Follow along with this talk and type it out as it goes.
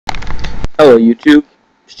Hello YouTube,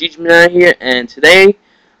 Steve here, and today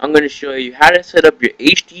I'm going to show you how to set up your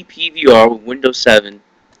HD PVR with Windows 7.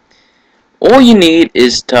 All you need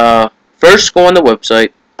is to first go on the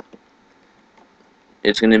website.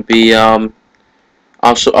 It's going to be I'll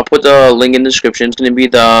put the link in the description. It's going to be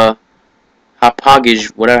the Hapagage,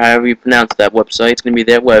 whatever however you pronounce that website. It's going to be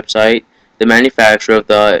their website, the manufacturer of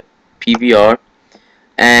the PVR,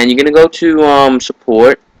 and you're going to go to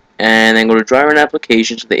support, and then go to driver and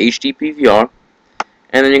applications to the HD PVR.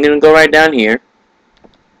 And then you're going to go right down here,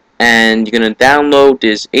 and you're going to download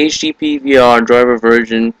this HDPVR driver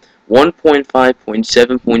version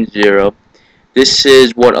 1.5.7.0. This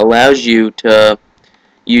is what allows you to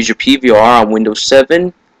use your PVR on Windows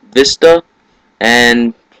 7, Vista,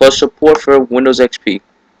 and plus support for Windows XP.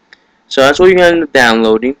 So that's what you're going to end up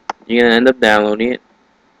downloading. You're going to end up downloading it.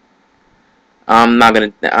 I'm not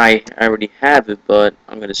going to, I already have it, but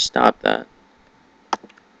I'm going to stop that.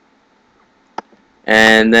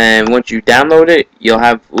 And then once you download it, you'll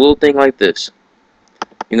have a little thing like this.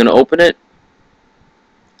 You're going to open it.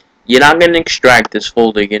 You're not going to extract this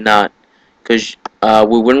folder. You're not. Because with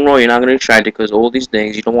WinRAR, you're not going to extract it because all these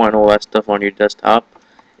things, you don't want all that stuff on your desktop.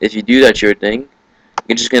 If you do, that's your thing.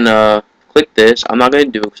 You're just going to click this. I'm not going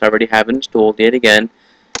to do it because I already have it installed yet again.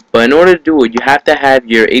 But in order to do it, you have to have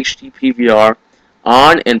your HD PVR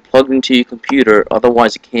on and plugged into your computer.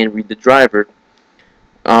 Otherwise, it can't read the driver.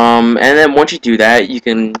 And then once you do that, you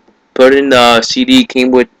can put in the CD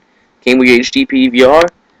came with your HD PVR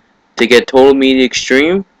to get Total Media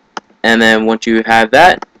Extreme. And then once you have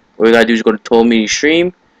that, what you gotta do is go to Total Media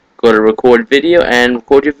Stream, go to Record Video, and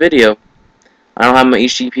record your video. I don't have my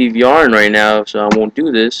HD PVR in right now, so I won't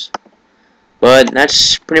do this. But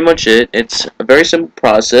that's pretty much it. It's a very simple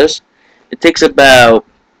process. It takes about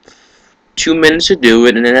 2 minutes to do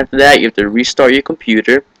it, and then after that, you have to restart your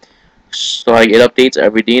computer. So like it updates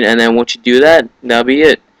everything, and then once you do that, that'll be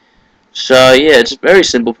it. So yeah, it's a very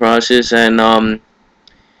simple process, and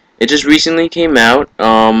it just recently came out.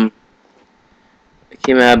 It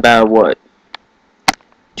came out about what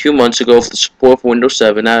 2 months ago for the support for Windows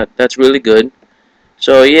 7. That's really good.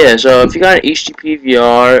 So yeah, so if you got an HD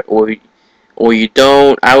PVR or you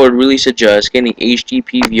don't, I would really suggest getting HD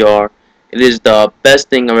PVR. It is the best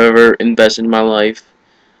thing I've ever invested in my life.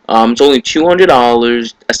 It's only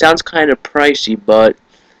 $200. That sounds kind of pricey, but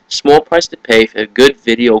small price to pay for good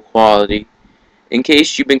video quality. In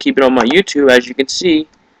case you've been keeping on my YouTube, as you can see,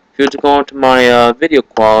 if you were to go onto my video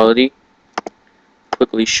quality,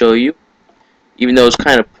 quickly show you. Even though it's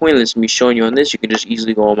kind of pointless me showing you on this, you can just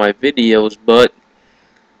easily go on my videos. But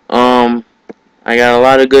I got a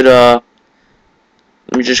lot of good. Let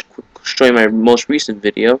me just show you my most recent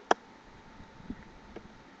video.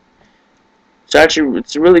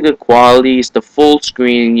 It's a really good quality. It's the full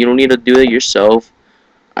screen. You don't need to do it yourself.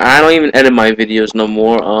 I don't even edit my videos no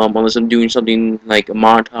more, unless I'm doing something like a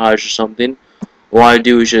montage or something. What I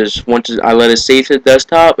do is just I let it save to the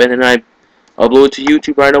desktop, and then I upload it to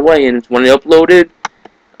YouTube right away. And when I upload it,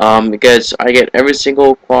 I get every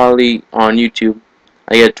single quality on YouTube.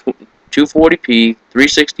 I get 240p,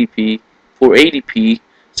 360p, 480p,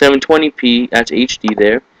 720p. That's HD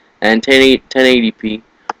there, and 1080p.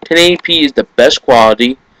 1080p is the best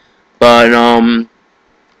quality, but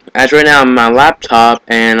as right now on my laptop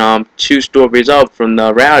and 2 stories up from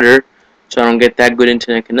the router, so I don't get that good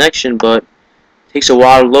internet connection. But it takes a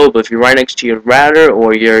while to load. But if you're right next to your router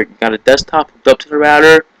or you got a desktop hooked up to the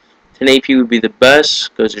router, 1080p would be the best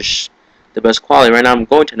because it's the best quality. Right now I'm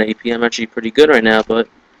going to 1080p. I'm actually pretty good right now, but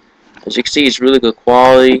as you can see, it's really good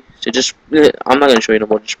quality. So I'm not gonna show you no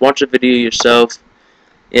more. Just watch the video yourself.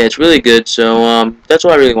 Yeah, it's really good. So that's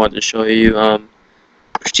what I really wanted to show you.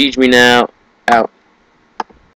 Prestige me now. Out.